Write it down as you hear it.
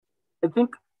I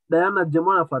think Diana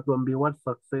Jamona Fatwambi what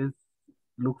success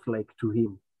looks like to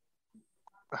him.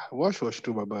 Wash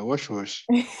too, Baba. Wash.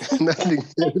 Nothing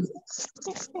else.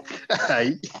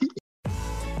 Aye.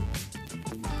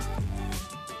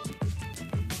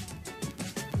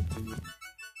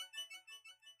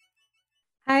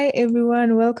 Hi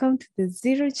everyone, welcome to the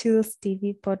Zero Chills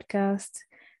TV podcast.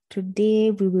 Today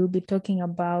we will be talking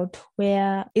about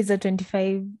where is a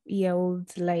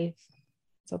 25-year-old's life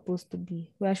supposed to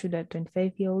be? Where should a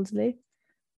 25-year-old's life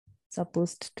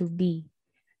supposed to be?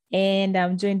 And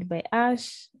I'm joined by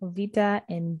Ash, Ovita,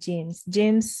 and James.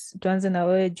 James, tuanze na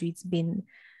wewe juu it's been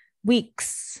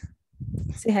weeks.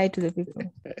 Say hi to the people.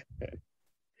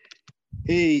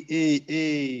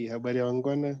 Hey, habari ya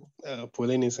wangwana.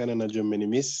 Poleni sana najua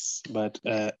mmenimiss, but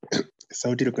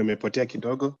sauti ilikuwa imepotea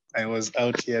kidogo. I was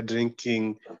out here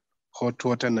drinking hot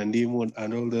water na ndimu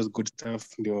and all those good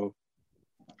stuff, ndio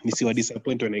nisiwa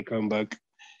disappoint when I come back.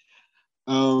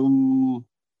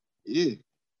 Yeah.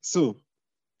 So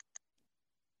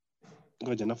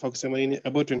ngoja nafaa kusema nini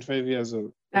about 25 years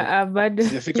old? Bado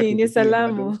Sijafika ni 25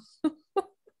 salamu.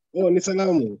 bado. Ni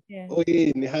salamu. Yeah.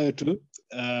 Ni hayo tu.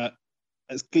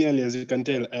 As clearly as you can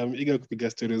tell, I'm eager kupiga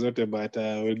story zote, but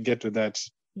we'll get to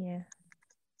that. Yeah.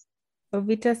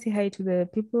 Ovita, say hi to the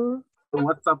people. So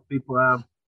what's up, people? I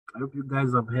hope you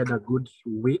guys have had a good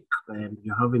week and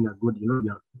you're having a good,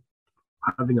 you're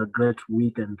having a great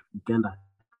week and weekend.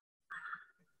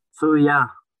 So yeah,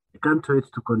 I can't wait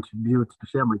to contribute, to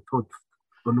share my thoughts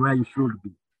on where you should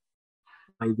be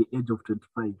by the age of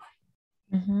 25.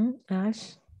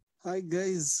 Ash. Hi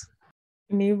guys.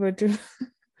 Neighbor too.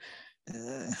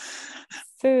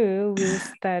 So we'll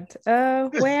start.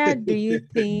 Where do you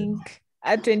think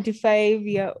a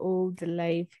 25-year-old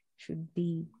life should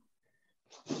be?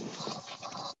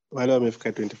 Wale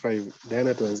wamefika 25.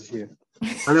 Diana tuanzie.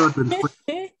 Wale wa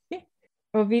 25.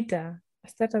 Ovita,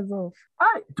 start us off.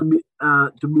 To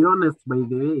be honest, by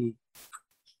the way,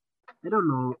 I don't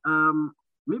know.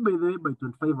 Maybe by the way, by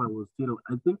 25,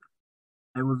 I think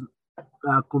I was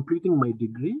completing my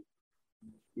degree.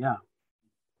 Yeah.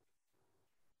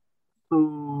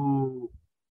 So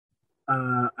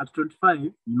at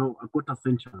 25, a quarter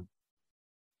century.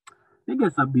 I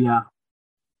guess I'll be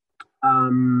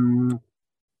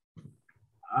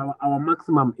our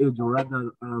maximum age, or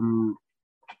rather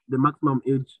the maximum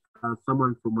age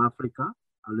someone from Africa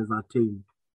has attained.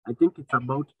 I think it's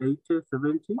about 80,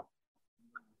 70.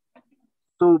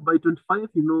 So by 25,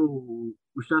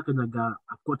 ushakanyaga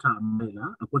a quarter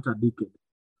mile, a quarter decade.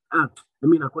 A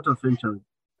quarter century.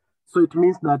 So it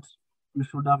means that you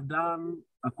should have done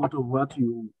a quarter of what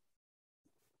you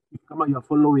are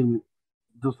following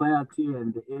society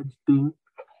and the age thing.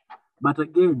 But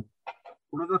again,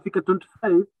 unaweza fika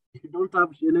 25, if you don't have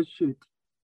any shit.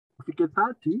 Fika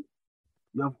 30,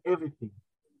 you have everything.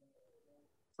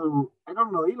 So I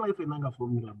don't know, in life inanga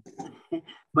formula.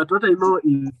 But what I know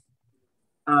is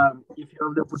if you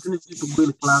have the opportunity to go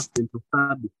in class and to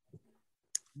study,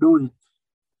 do it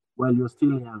while you're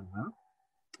still young.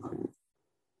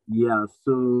 Yeah,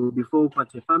 so before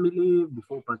part a family,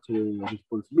 before part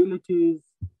responsibilities,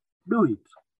 do it.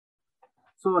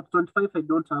 So at 25, I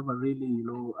don't have a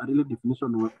really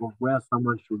definition of where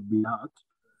someone should be at.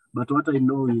 But what I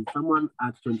know is someone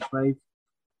at 25,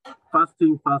 first,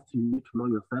 you need to know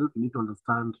yourself. You need to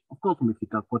understand, of course,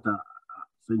 umefika quarter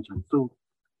century. So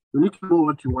you need to know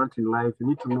what you want in life. You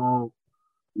need to know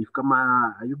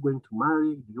are you going to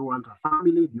marry? Do you want a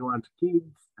family? Do you want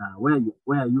kids? Where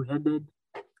are you headed?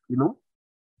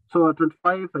 So at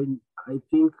 25, I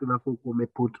think you may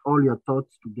put all your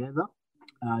thoughts together.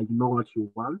 You know what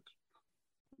you want.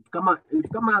 It's we are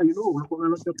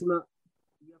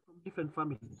from different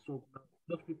families. So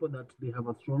those people that they have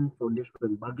a strong foundation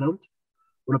and background.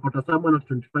 Unapata someone at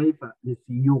 25 ni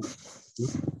CEO.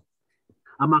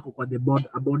 Ama ako kwa the board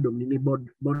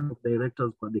of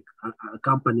directors for the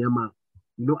company, ama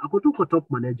ako tu kwa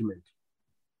top management.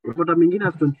 Unapata mwingine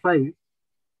at 25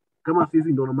 kama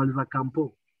sisi ndio unamaliza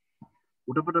kampo.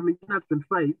 Utapata mwingine at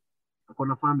 25 ako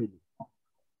na family.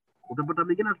 Utapata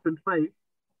mwingine at 25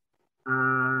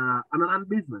 ana run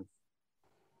business.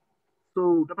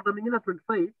 So utapata mwingine at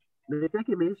 25 life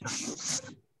yake imeisha.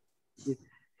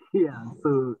 Yeah,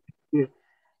 so yeah,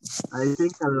 I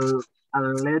think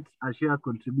I'll let Ashia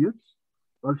contribute.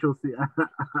 Also see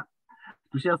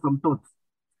to share some thoughts.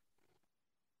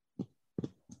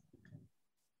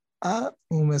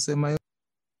 Umesema,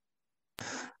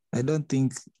 I don't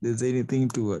think there's anything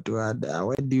to add.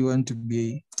 Why do you want to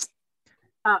be?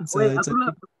 Wait,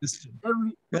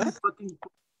 every fucking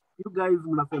you guys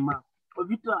mnasema.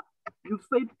 Ovita, you've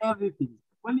said everything.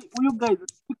 Well, you guys,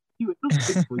 it don't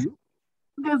speak for you.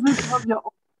 You guys need to have your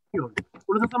opinion.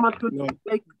 No.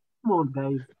 Like, come on,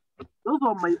 guys. Those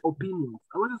are my opinions.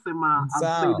 I want to say, I've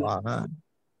said it. Sawa.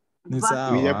 Ni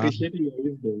Exactly. We are sawa. appreciating your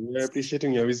wisdom. We are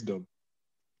appreciating your wisdom.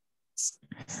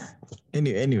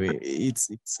 Anyway,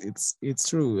 it's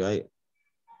true. I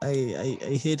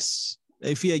hate,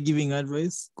 I fear giving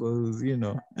advice because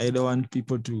I don't want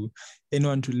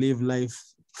anyone to live life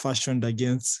fashioned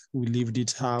against who lived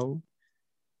it how.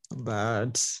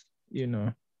 But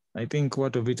I think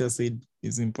what Ovita said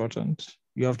is important.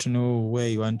 You have to know where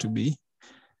you want to be,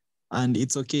 and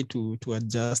it's okay to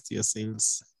adjust your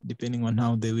sails depending on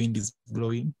how the wind is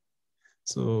blowing.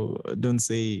 So don't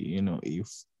say, if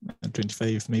at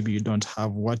 25 maybe you don't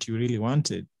have what you really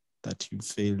wanted, that you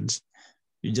failed.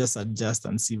 You just adjust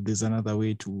and see if there's another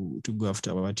way to go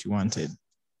after what you wanted.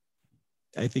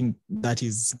 I think that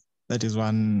is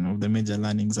one of the major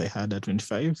learnings I had at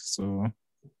 25. So,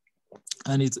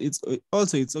 and it's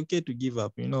also, it's okay to give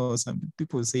up. Some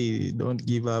people say don't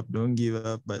give up,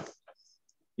 but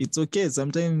it's okay.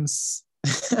 Sometimes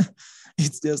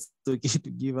it's just okay to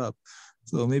give up.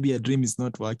 So maybe a dream is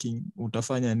not working.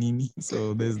 Utafanya nini?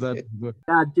 So there's that.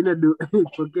 Yeah,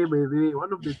 it's okay, by the way.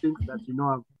 One of the things that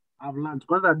I've learned,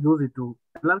 because I do it too.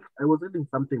 I was reading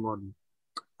something on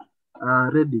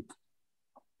Reddit.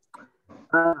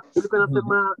 Ilikuwa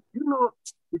nasema,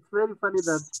 it's very funny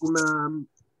that kuna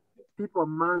people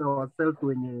among ourselves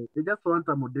when they just want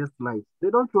a modest life. They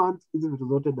don't want even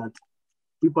resulted that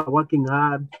people are working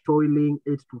hard, toiling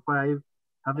 8 to 5,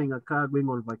 having a car, going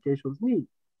on vacations.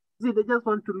 See, they just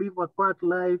want to live a quiet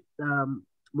life,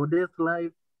 modest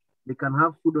life. They can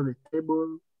have food on the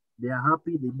table. They are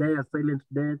happy. They die a silent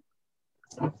death.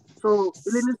 So,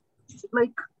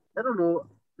 like, I don't know,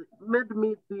 it made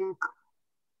me think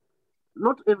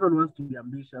not everyone wants to be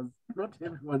ambitious. Not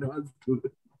everyone wants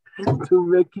to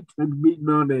make it and be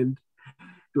known and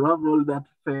to have all that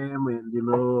fame and,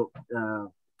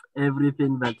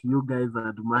 everything that you guys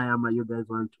admire. You guys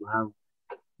want to have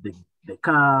the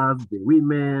cars, the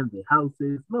women, the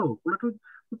houses. No,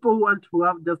 people want to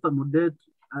have just a modest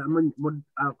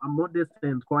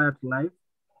and quiet life,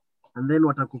 and then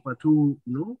watakufa tu,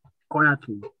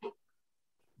 quietly.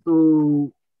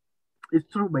 So it's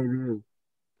true, by the way.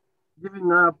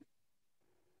 Giving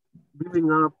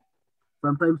up,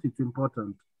 sometimes it's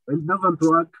important. When it doesn't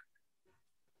work,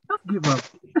 just give up.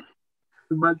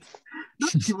 But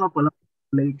don't give up a lot.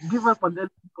 Like, give up and then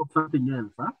think of something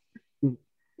else, huh?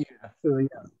 Yeah. So,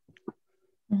 yeah.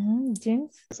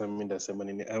 James?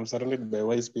 I'm surrounded by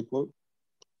wise people.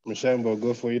 Mshambo,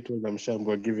 go for it.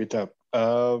 Mshambo, give it up.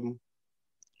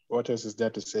 What else is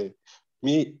there to say?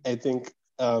 Me, I think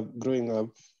growing up,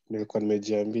 nilikuwa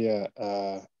nimejiambia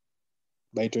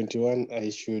by 21, I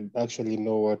should actually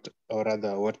know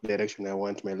what direction I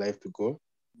want my life to go.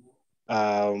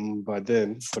 But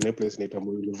then, kuna a place named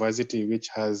University, which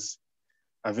has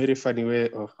a very funny way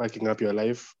of fucking up your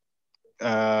life.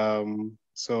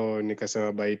 So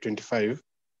nikasema by 25,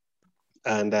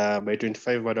 and by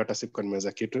 25 bado hata sikuwa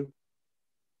nimeweza kitu.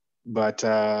 But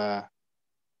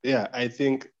yeah, I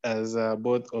think as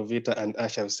both Ovita and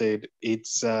Ash have said,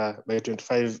 it's by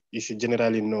 25 you should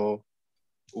generally know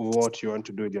what you want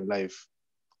to do with your life.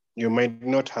 You might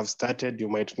not have started, you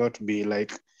might not be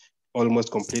like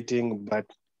almost completing, but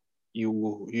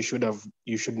you should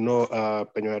know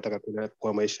penye unataka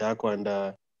kwa maisha yako,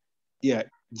 and yeah,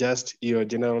 just your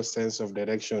general sense of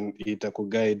direction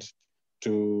itakuguide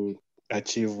to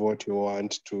achieve what you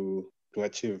want to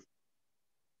achieve.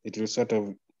 It will sort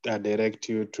of direct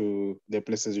you to the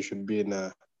places you should be,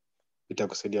 na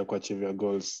itakusaidia ku achieve your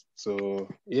goals. So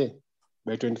yeah,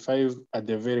 by 25 at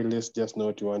the very least, just know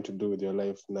what you want to do with your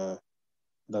life. Nah,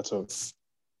 that's all.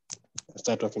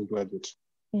 Start working towards it.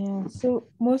 Yeah, so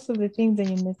most of the things that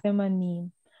umesema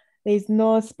ni, there is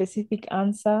no specific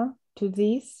answer to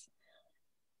this.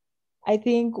 I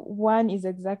think one is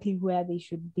exactly where they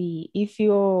should be. If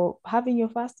you're having your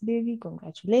first baby,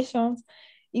 congratulations.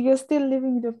 If you're still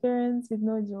living with your parents with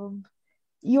no job,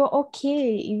 you're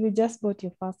okay. If you just bought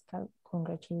your first car,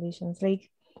 congratulations. Like,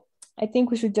 I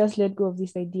think we should just let go of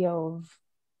this idea of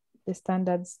the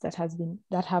standards that have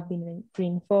been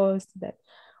reinforced, that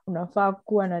unafaa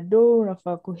kuwa na do,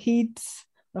 unafaa kuhit,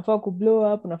 unafaa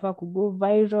kublow up, unafaa go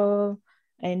viral,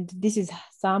 and this is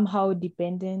somehow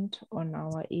dependent on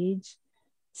our age.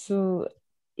 So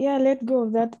yeah, let go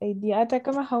of that idea. Hata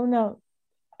kama hauna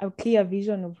a clear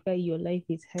vision of where your life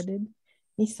is headed,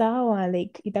 ni sawa.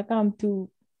 Like, itakam to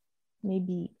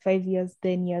maybe 5 years,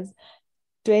 10 years,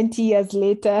 20 years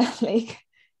later, like,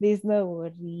 there's no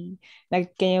worry.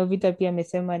 Like Kenya Ovita pia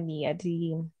amesema ni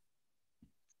ati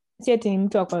si ati ni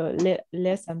mtu ako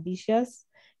less ambitious,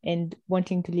 and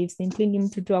wanting to live simply. Ni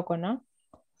mtu tu ako na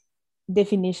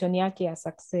definition yake ya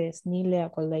success, ni ile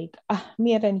yako like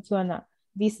mi hata nikiwa na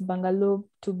this bungalow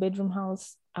 2-bedroom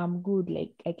house, I'm good,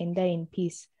 like I can die in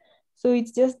peace. So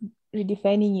it's just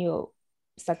redefining your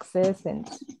success and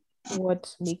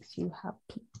what makes you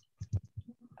happy.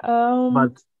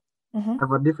 But I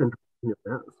have a different opinion.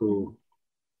 So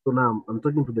now I'm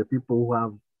talking to the people who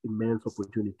have immense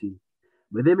opportunities.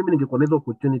 But then maybe ningekuwa na hizo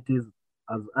opportunities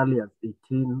as early as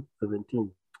 18, 17.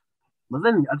 But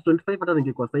then at 25 hata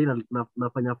ningekuwa sahi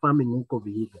nafanya farming huko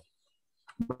Vihiga.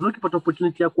 But ukipata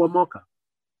opportunity ya kuomoka,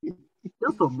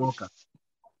 just omoka.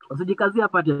 Usijikazia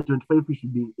hapa at 25 you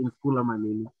should be in school ama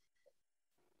nini.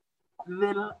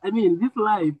 I mean, this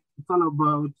life, it's all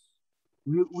about,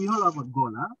 we all have a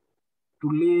goal, to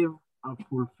live a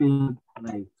fulfilled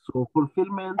life. So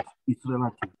fulfillment is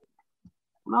relative.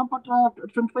 Unapata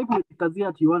 25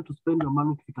 unajikazia that you want to spend your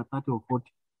money kufika 30 or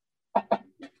 40.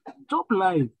 Top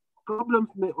life. Problems,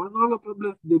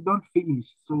 they don't finish.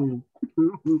 So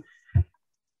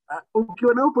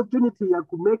ukiwa na opportunity ya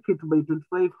to make it by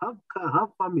 25,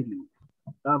 have family,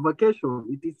 vacation,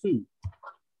 etc.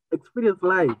 Experience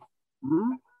life.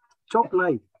 Chop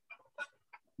life.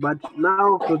 But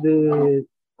now for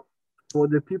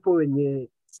the people when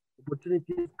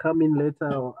opportunities come in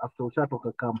later or after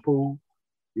ushatoka campo,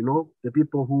 you know, the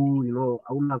people who, you know,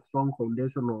 own a strong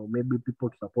foundation or maybe people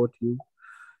to support you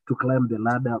to climb the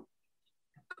ladder.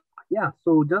 Yeah,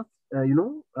 so just,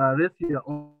 race your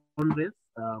own race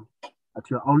at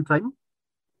your own time.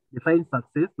 Define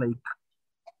success. Like,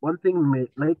 one thing,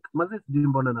 like, Mazes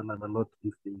doing born and a lot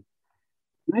these days.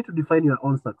 You need to define your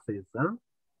own success.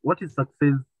 What is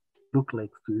success look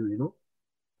like to you, you know?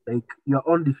 Like, your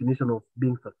own definition of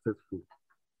being successful.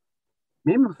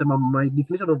 Maybe my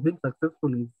definition of being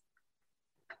successful is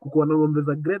kukuwa na ng'ombe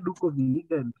za grade huko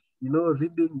Vihiga and, you know,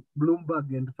 reading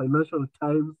Bloomberg and Financial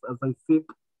Times as I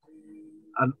sip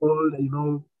an old, you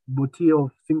know, boutique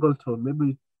of Singleton,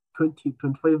 maybe 20,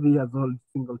 25 years old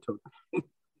Singleton.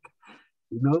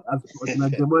 You know, as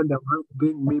Najamanda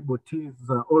bring me boutiques,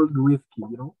 old whiskey,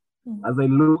 you know, as I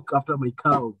look after my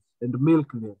cows and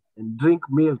milk them and drink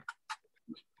milk.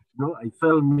 You know, I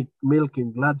sell milk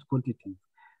in large quantities.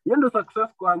 Hiyo ndio success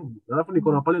kwangu. Alafu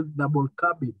niko na pale double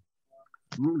cabin.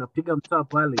 Napiga mtaa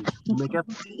pale, nimekea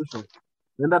solution.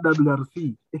 Nenda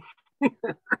WRC.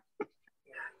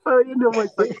 So you know my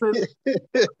success.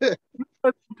 You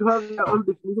have to have your own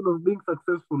definition of being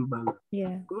successful, bana.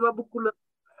 Yeah.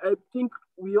 I think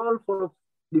we all follow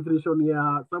definition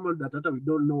here. Someone that we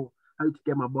don't know how it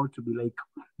came about to be like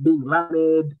being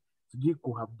learned,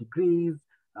 to have degrees,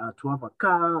 to have a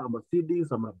car, a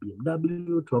Mercedes, a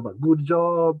BMW, to have a good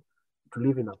job, to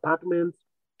live in apartments.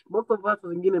 Most of us,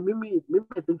 mimi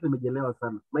I think nimejelewa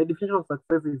sana. My definition of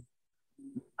success is,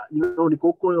 you know,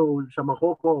 nikoko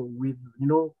shamahoko with, you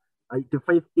know, a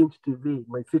 5-inch TV,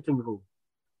 my sitting room.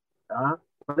 I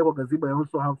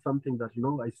also have something that, you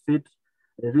know, I sit,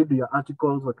 I read your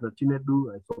articles, what Latine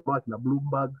do, I support in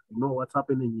Bloomberg, you know, what's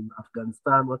happening in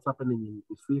Afghanistan, what's happening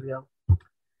in Syria.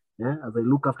 Yeah, as I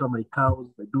look after my cows,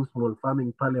 I do small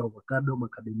farming, pale avocado,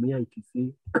 macadamia,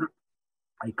 etc.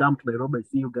 I come to Nairobi, I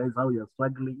see you guys, how you're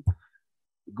struggling.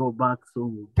 You go back,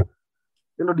 so,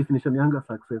 you know, definition younger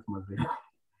success, maze.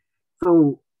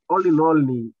 So, all in all,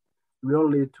 we all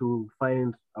need to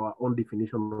find our own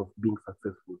definition of being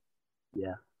successful.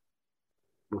 Yeah.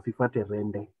 Usifate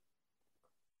rende.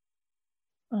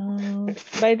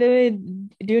 By the way,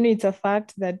 do you know it's a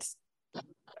fact that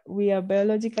we are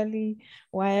biologically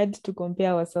wired to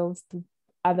compare ourselves to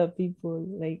other people?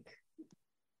 Like,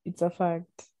 it's a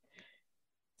fact.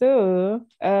 So,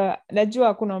 najua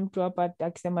hakuna mtu hapa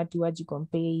akisema tu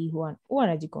ajikompare, huwa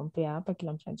anajikompare hapa,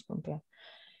 kila mtu anajikompare.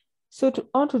 So,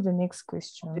 on to the next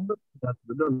question. I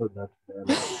don't know that.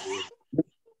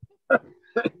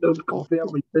 I don't compare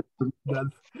myself to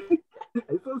girls.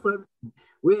 I saw something.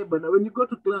 Wait, but when you go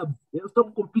to clubs,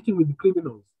 stop competing with the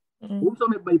criminals. From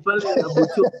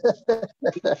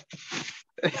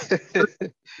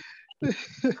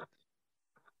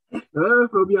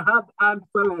your hard-earned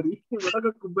salary,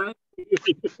 unataka kubai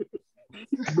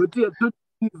botia tu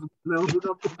na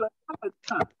unakuta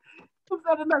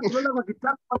sasa na kulala kwa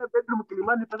kitanda pale bedroom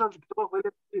Kilimani, pesa zikitoka kwa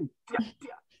ile chini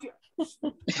tia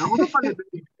na unapanda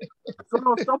bedroom.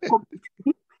 So stop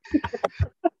competing.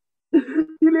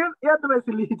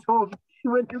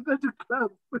 When you go to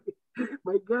clubs,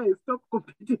 my guy, stop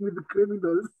competing with the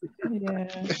criminals.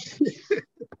 Yeah.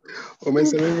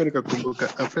 Umesema hivyo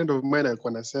nikakumbuka, a friend of mine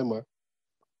alikuwa anasema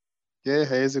yeye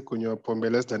hawezi kunywa pombe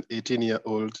less than 18 year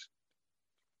old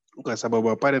kwa sababu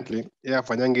apparently yeye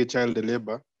afanyange child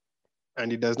labor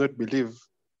and he does not believe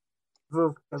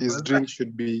So, his drink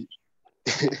should be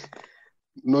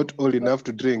not old enough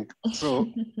to drink. So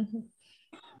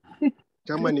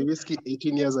kama ni whiskey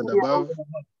 18 years and above,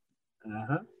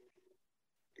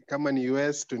 kama ni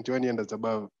US 21 years and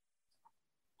above.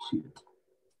 Shit.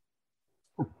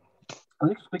 I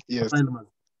need to speak to a friend, man.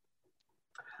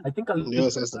 I think I'll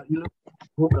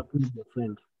hook up with your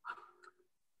friend.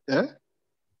 Yeah?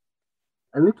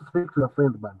 I need to speak to a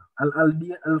friend, man.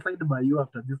 I'll side by you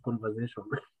after this conversation.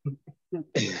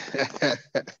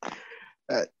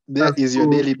 That is your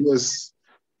daily dose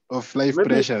of life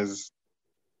pressures.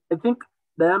 I think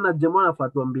Diana Jamona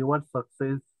Fatwambi, what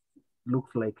success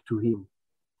looks like to him.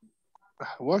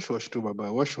 Wash too,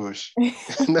 Baba. Wash.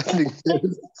 Nothing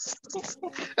else.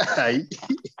 I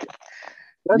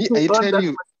tell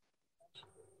you,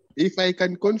 if I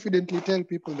can confidently tell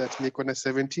people that make on a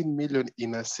 17 million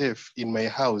in a safe in my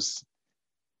house,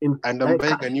 and I'm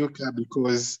buying a new car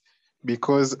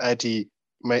because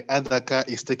my other car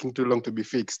is taking too long to be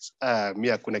fixed. Mi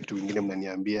hakuna kitu kingine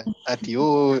mnaniambia.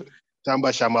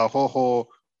 Tamba shama hoho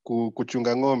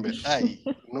kuchunga ng'ombe.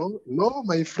 No,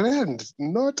 my friend,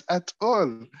 not at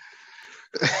all.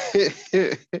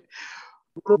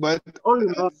 But all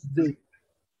in all,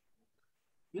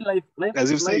 life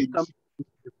as you said, comes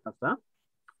huh?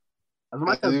 As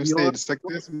much as as you said,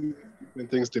 success means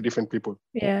different things to different people.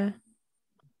 Yeah.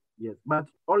 Yes, but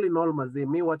all in all, Maze,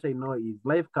 me what I know is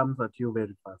life comes at you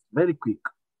very fast, very quick.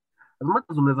 As much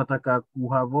as unaweza taka to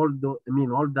have all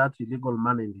that illegal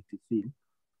money in etc.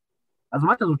 As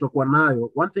much as utakuwa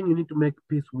nayo, one thing you need to make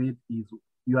peace with is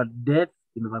your death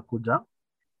inaweza kuja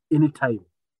anytime.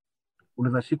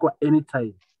 Unaweza shikwa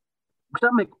anytime.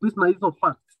 Ukisha make peace na hizo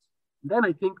facts, then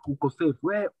I think uko safe.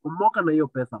 We umoka na hiyo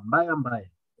pesa mbaya.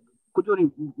 Kuja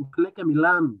upeleke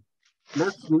Milan.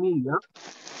 Let's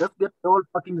get the whole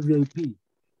fucking VIP.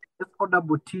 Let's order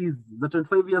boutiques, the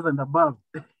 25 years and above.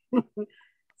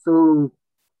 So,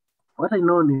 what I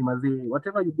know ni Maze,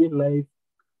 whatever you do in life,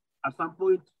 at some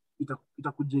point,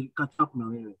 itakuja catch up na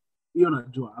wewe. Hiyo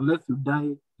najua, unless you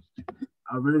die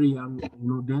a very young,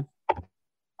 death,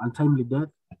 untimely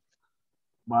death.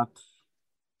 But,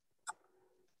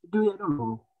 I don't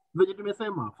know. Venye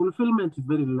tumesema, fulfillment is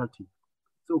very relative.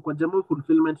 So, kwa jamu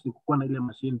fulfillment ni kukuwa na ile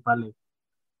machine pale, you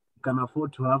can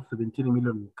afford to have 17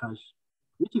 million in cash,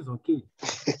 which is okay.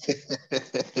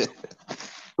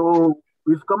 So,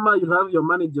 if kama you have your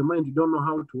money in your mind, you don't know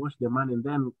how to wash the money, and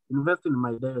then invest in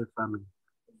my dad family.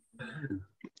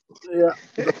 Yeah,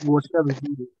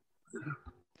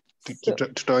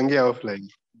 tutaongea offline.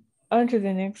 On to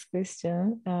the next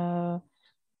question.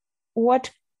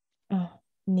 What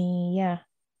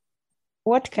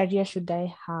career should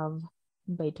I have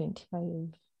by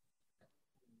 25?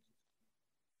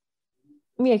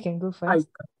 Me, I can go first.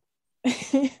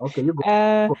 Okay, you go.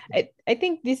 I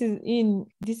think this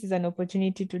is an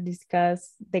opportunity to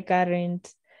discuss the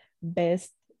current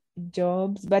best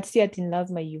jobs, but see at in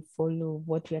Lazima you follow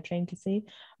what we are trying to say.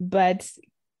 But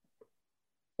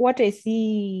what I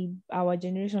see our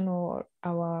generation or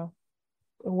our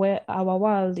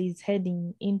world is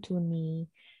heading into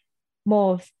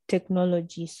more of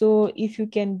technology. So if you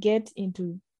can get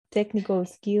into technical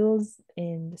skills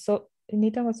and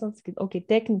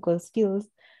technical skills,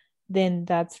 then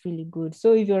that's really good.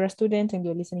 So if you're a student and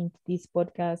you're listening to this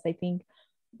podcast, I think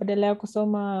badala ya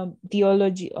kusoma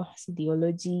theory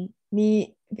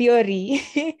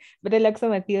badala ya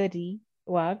kusoma theory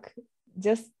work,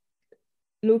 just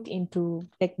look into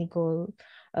technical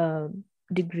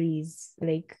degrees.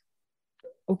 Like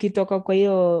ukitoka kwa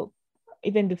hiyo,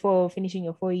 even before finishing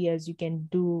your 4 years, you can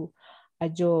do a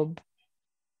job.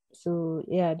 So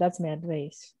yeah, that's my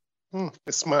advice.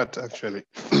 Smart, actually.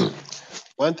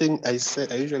 One thing I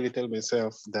usually tell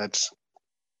myself that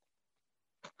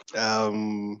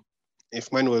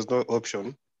if money was no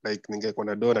option, like ningekuwa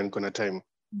na dola niko na time,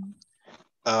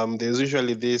 there's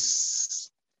usually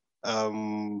this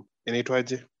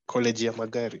inaitwaje, college ya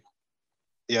magari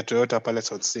ya Toyota pale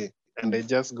South Sea, and I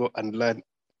just go and learn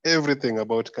everything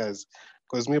about cars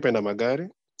because mi penda magari,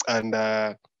 and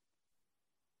saa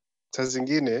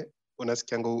zingine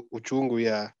unasikianga uchungu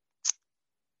ya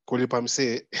kulipa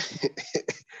msee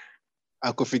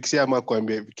akufixia ama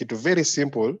kuambia kitu very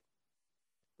simple,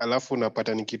 alafu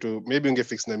unapata ni kitu maybe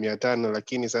ungefix na 500,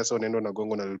 lakini sasa unaenda na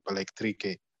gongo na like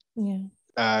 3K. Yeah.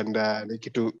 And ni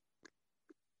kitu,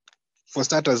 for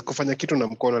starters, kufanya kitu na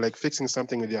mkono, like fixing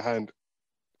something with your hand,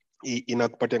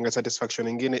 inakupatianga satisfaction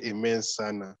ingine immense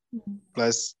sana.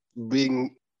 Plus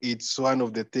it's one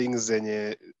of the things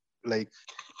zenye like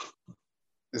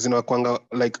zinakwanga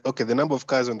like, okay, the number of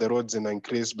cars on the roads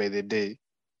increased by the day,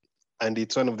 and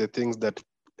it's one of the things that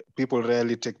people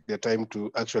rarely take their time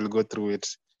to actually go through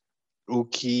it.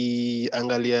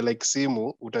 Ukiangalia like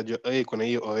simu, utajua kuna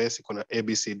hiyo OS, kuna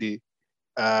ABCD.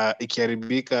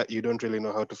 Ikiharibika, you don't really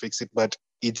know how to fix it, but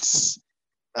it's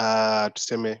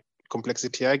tuseme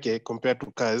complexity yake compared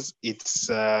to cars, it's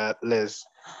less.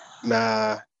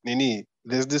 Na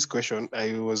there's this question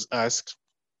I was asked,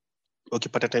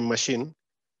 ukipata time machine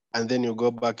and then you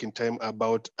go back in time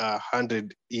about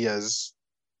 100 years,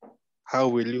 how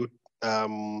will you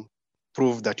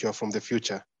prove that you're from the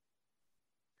future?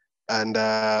 And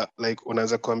like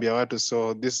unaanza kuambia watu,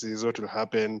 so this is what will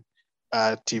happen,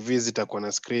 TV zitakuwa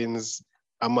na screens,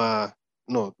 ama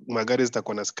no, magari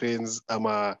zitakuwa na screens,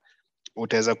 ama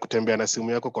utaweza kutembea na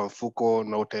simu yako kwa mfuko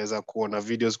na utaweza kuona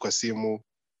videos kwa simu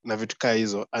na vitu kaa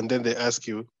hizo. And then they ask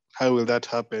you, how will that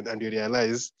happen? And you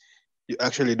realize you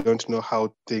actually don't know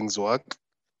how things work,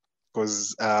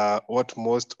 because what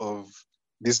most of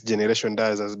this generation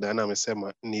does, as Diana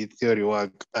amesema, ni theory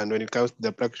work. And when it comes to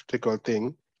the practical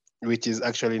thing, which is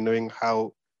actually knowing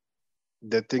how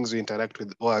the things we interact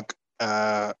with work,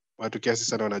 watu kiasi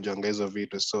sana wanajuanga hizo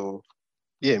vitu. So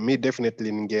yeah, me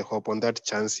definitely ninge hope on that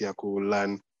chance ya ku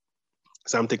learn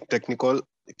something technical,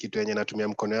 kitu yenye natumia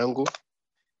mkono yangu,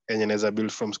 yenye naweza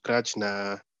build from scratch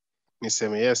na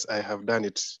niseme yes, I have done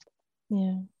it.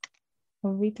 Yeah.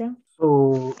 Ovita?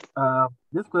 So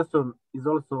this question is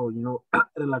also,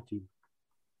 relative.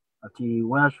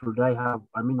 Where should I have,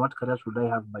 what career should I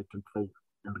have by 25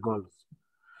 and goals?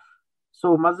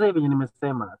 So mazee venye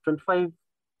nimesema, 25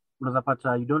 unaweza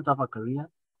pata you don't have a career,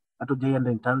 hata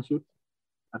hujaenda internship,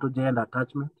 hata hujaenda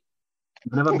attachment,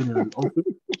 you've never been in an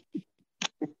office.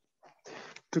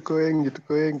 Tuko wengi.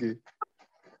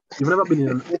 You've never been in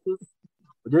an office.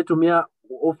 Hujaitumia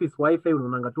office wifi,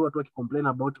 unaonanga tu watu wakicomplain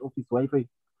about office wifi.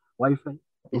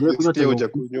 Hujaikunywa chai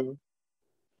hujakunywa.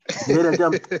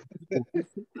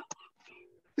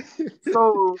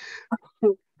 So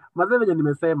mazee venye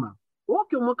nimesema,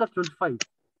 okay, mwaka 25,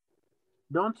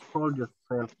 don't hold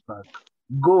yourself back.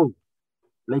 Go,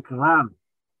 like run.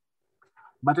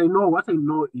 But what I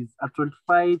know is at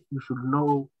 25, you should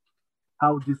know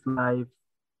how this life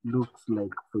looks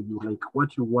like for you, like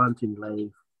what you want in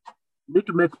life. You need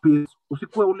to make peace.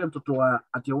 Usikuwe ule mtoto wa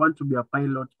at you want to be a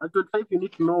pilot. At 25, you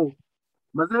need to know,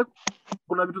 mazee,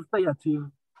 kuna vitu stay achieve,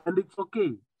 and it's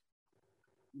okay.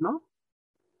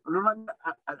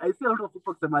 I see a lot of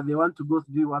people say they want to go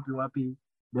do wapi.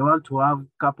 They want to have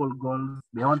couple goals.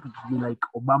 They want to be like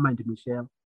Obama and Michelle.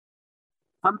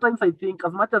 Sometimes I think,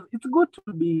 as much as it's good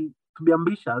to be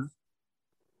ambitious,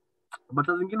 but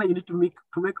as ingine you need to make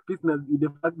peace with the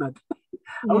fact that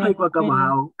hautaikuwa kama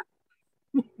hao.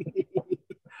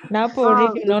 Na hapo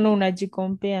already unaona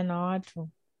unajikompare na watu.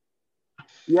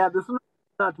 Yeah, the sooner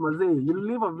that mazee, you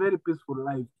live a very peaceful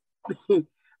life.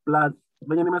 Plus,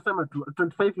 when nimesema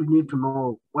 25, you need to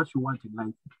know what you want in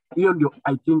life. Hiyo ndio,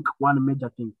 I think, one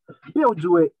major thing. Pia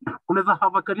ujue, unaweza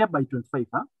have a career by 25,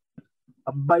 huh?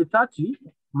 By 30,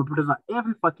 umepoteza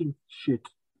every fucking shit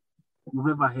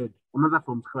you've ever had. Unaanza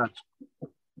from scratch.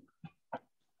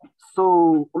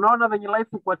 So, unaona venye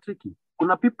life kwa tricky.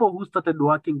 Kuna people who started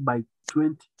working by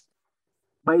 20.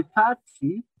 By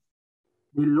 30,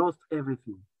 they lost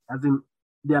everything. As in,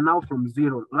 they are now from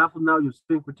zero. Now you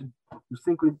sink into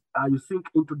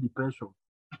depression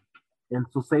and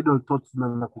suicidal thoughts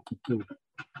na kukikill.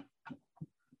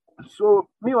 So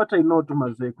me what I know tu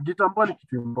mazee, kujitambua ni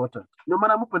kitu important. Ndio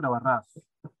maana mpenda waras.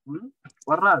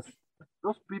 Waras.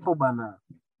 Those people bana.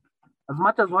 As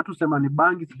much as watu sema ni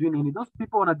bangi sijui nini, those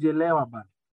people wanajielewa bana.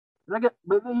 Reggae,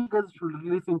 maybe you guys should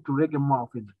listen to reggae more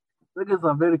often. Reggae is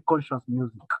a very conscious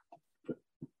music.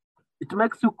 It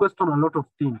makes you question a lot of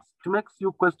things. It makes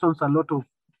you question a lot of,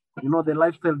 the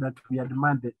lifestyle that we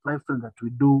demand, the lifestyle that we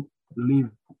do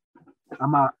live.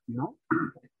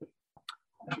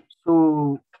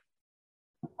 So,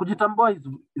 kujitambua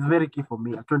is very key for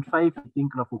me. At 25, I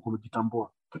think na kujitambua.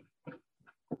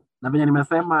 Na venye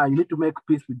nimesema, you need to make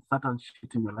peace with certain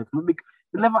shit in your life. Maybe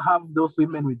you never have those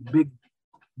women with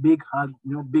big hugs,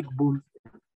 big boobs.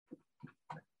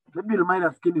 Maybe you'll mind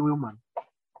a skinny woman.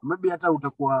 Maybe hata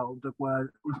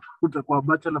utakuwa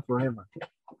bachelor forever.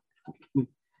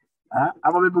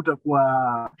 Ama maybe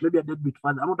utakuwa a deadbeat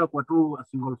father, ama utakuwa tu a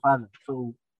single father.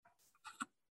 So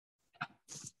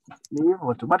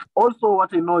but also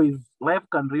what I know is life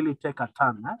can really take a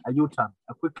turn, a U-turn,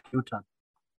 a quick U-turn.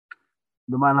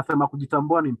 Ndio maana nasema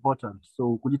kujitambua ni important.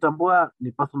 So kujitambua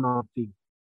ni personal thing.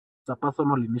 It's a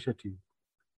personal initiative.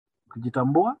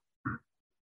 Kujitambua,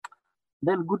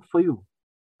 then good for you.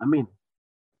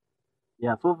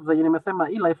 Yeah, so zenye nimesema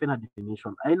hii life ina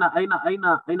definition.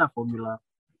 Haina formula.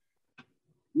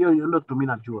 Hiyo ndio kitu mimi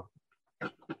najua.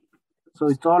 So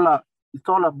it's all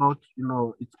about,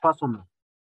 it's personal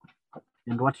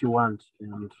and what you want.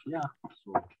 And yeah,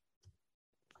 so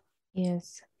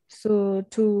Yes. So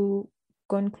to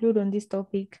conclude on this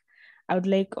topic, I would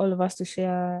like all of us to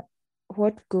share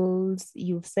what goals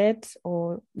you've set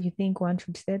or you think one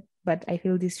should set, but I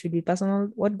feel this should be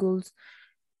personal. What goals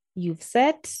you've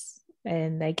set?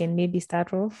 And I can maybe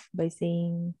start off by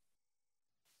saying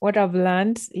what I've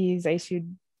learned is I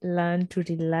should learn to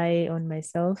rely on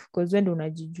myself, because when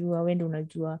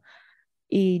unajua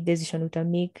hii decision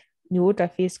utamake ni uta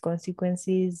face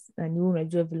consequences na ni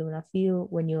unajua vile una feel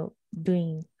when you're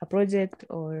doing a project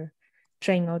or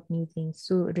trying out new things.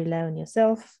 So rely on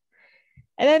yourself.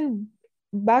 And then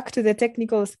back to the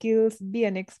technical skills, be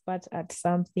an expert at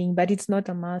something, but it's not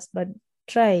a must, but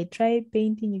try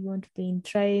painting if you want to paint,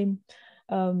 try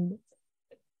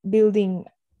building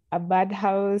a bad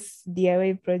house,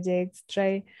 DIY projects,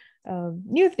 try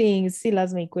new things, si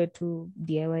lazima ikuwe to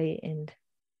DIY. And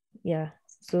yeah,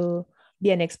 so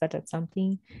be an expert at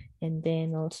something and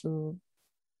then also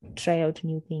try out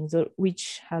new things, or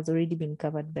which has already been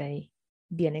covered by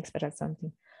be an expert at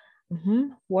something.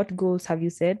 What goals have you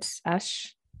set,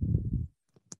 Ash?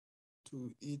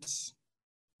 To eat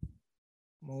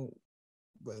more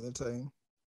by the time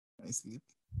I sleep.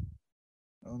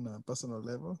 On a personal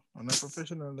level, on a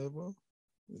professional level,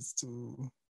 is to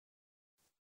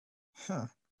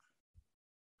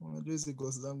unajua hizi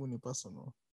goals zangu ni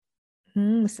personal.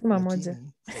 Sema moja.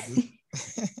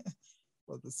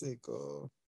 For the sake of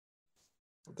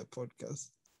the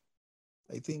podcast,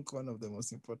 I think one of the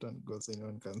most important goals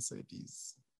anyone can set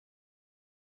is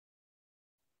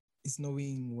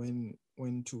knowing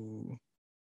when to.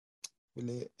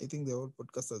 Well, I think the whole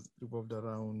podcast has revolved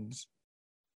around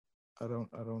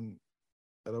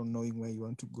knowing where you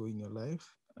want to go in your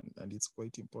life, and it's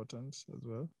quite important as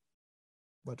well.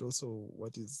 But also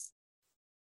what is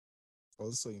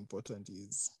also important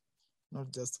is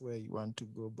not just where you want to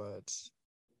go, but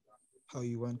how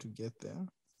you want to get there.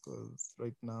 Because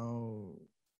right now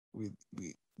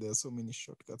there are so many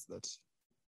shortcuts that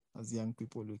as young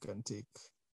people we can take,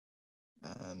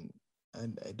 and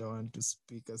I don't want to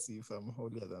speak as if I'm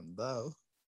holier than thou,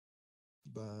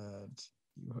 but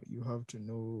you have to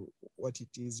know what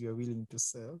it is you're willing to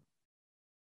sell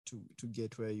to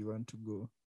get where you want to go.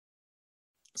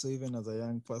 So even as a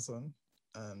young person,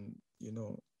 and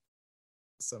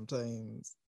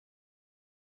sometimes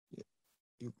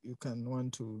you can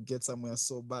want to get somewhere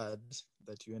so bad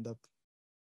that you end up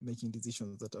making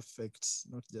decisions that affect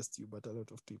not just you but a lot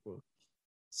of people.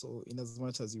 So in as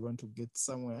much as you want to get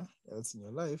somewhere else in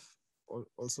your life,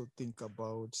 also think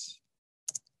about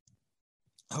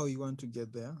how you want to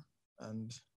get there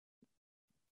and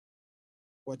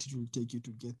what it will take you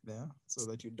to get there, so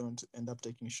that you don't end up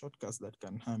taking shortcuts that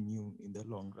can harm you in the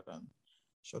long run.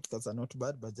 Shortcuts are not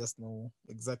bad, but just know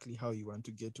exactly how you want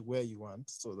to get to where you want,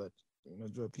 so that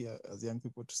drop here as young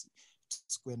people to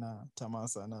square na tamaa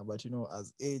sana, but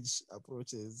as age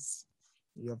approaches,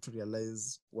 you have to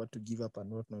realize what to give up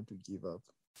and what not to give up.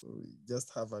 So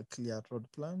just have a clear road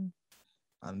plan,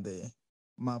 and the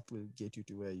map will get you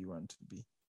to where you want to be.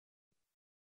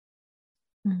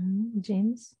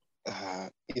 James?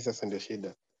 Hii sasa ndio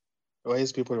shida.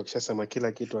 Wise people wakishasema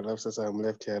kila kitu alafu sasa I'm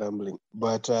left here rambling.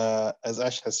 But as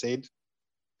Ash has said,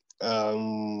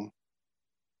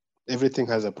 everything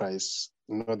has a price.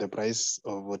 Know the price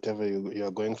of whatever you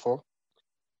are going for.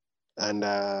 And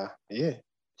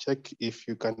check if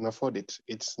you can afford it.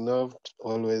 It's not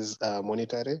always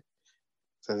monetary.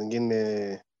 Saa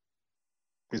zingine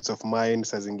peace of mind,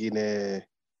 saa zingine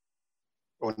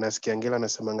unasikia ngela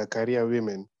nasemanga career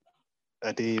women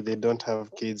that they don't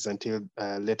have kids until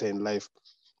later in life.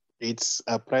 It's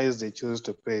a price they choose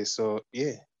to pay. So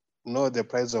know the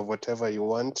price of whatever you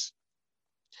want.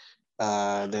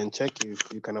 Then check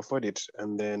if you can afford it.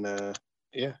 And then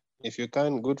if you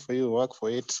can, good for you, work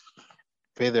for it,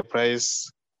 pay the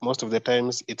price. Most of the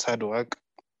times it's hard work.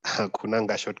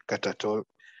 Kunanga shortcut at all.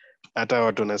 Hata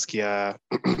watu nasikia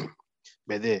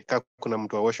bedhe, kama kuna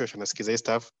mtu wa washosh anasikiza hii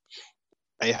stuff,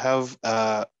 I have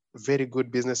very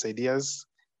good business ideas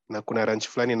na kuna ranch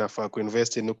fulani nafaa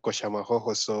kuinvest in huko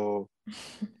Shamahoho, so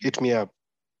hit me up.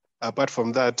 Apart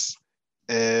from that,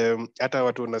 hata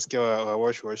watu nasikia wa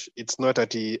wash, it's not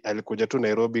ati alikuja tu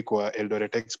Nairobi kwa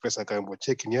Eldoret Express akaambo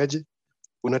check ni aje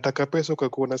unataka pesa kwa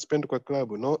kuona spend kwa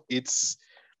club. No, it's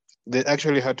they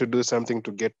actually had to do something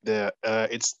to get there.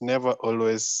 It's never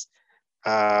always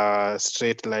a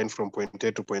straight line from point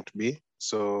A to point B.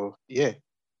 So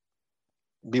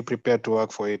be prepared to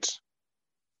work for it.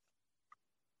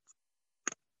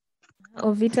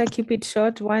 Ovita, keep it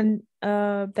short.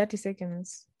 30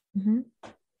 seconds.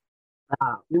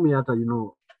 Mimi hata,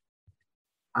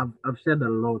 I've shared a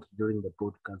lot during the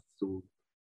podcast. So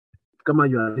kama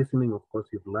you are listening, of course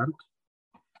you've learned.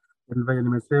 And venye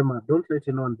nimesema, don't let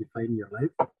anyone define your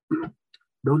life.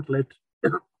 Don't let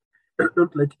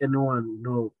don't let anyone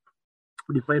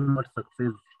define what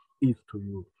success is to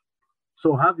you.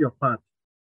 So have your path.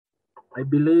 I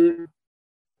believe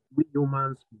we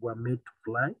humans were made to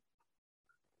fly.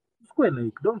 Square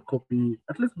like, don't copy.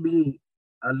 At least be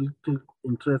a little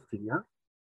interesting, yeah.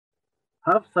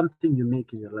 Have something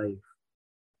unique in your life.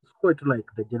 Square to like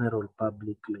the general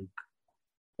public. Like,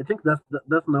 I think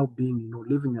that's now being,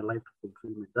 living your life to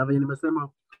fulfillment. Davi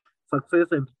nimesema success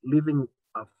and living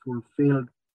a fulfilled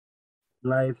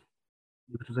life.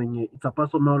 It's a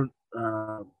personal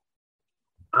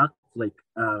act. Like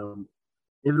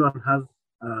everyone has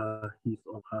his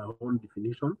or her own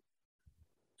definition.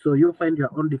 So you find your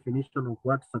own definition of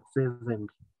what success and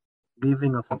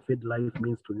living a fulfilled life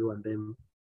means to you, and then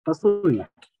pursue it.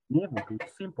 Never,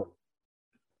 it's simple.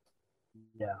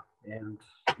 Yeah, and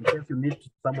in case you need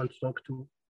someone to talk to,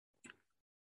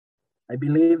 I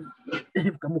believe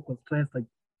if Kamuko stressed, like,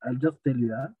 I'll just tell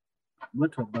you, go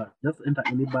to a bar, just enter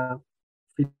any bar,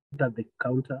 sit at the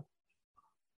counter,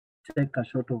 take a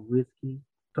shot of whiskey,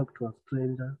 talk to a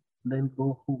stranger, then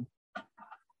go home.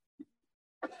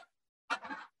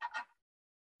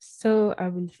 So I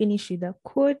will finish with a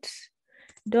quote.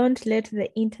 Don't let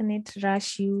the internet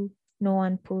rush you. No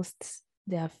one posts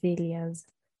their failures.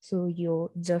 So you're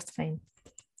just fine.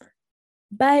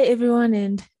 Bye, everyone,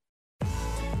 and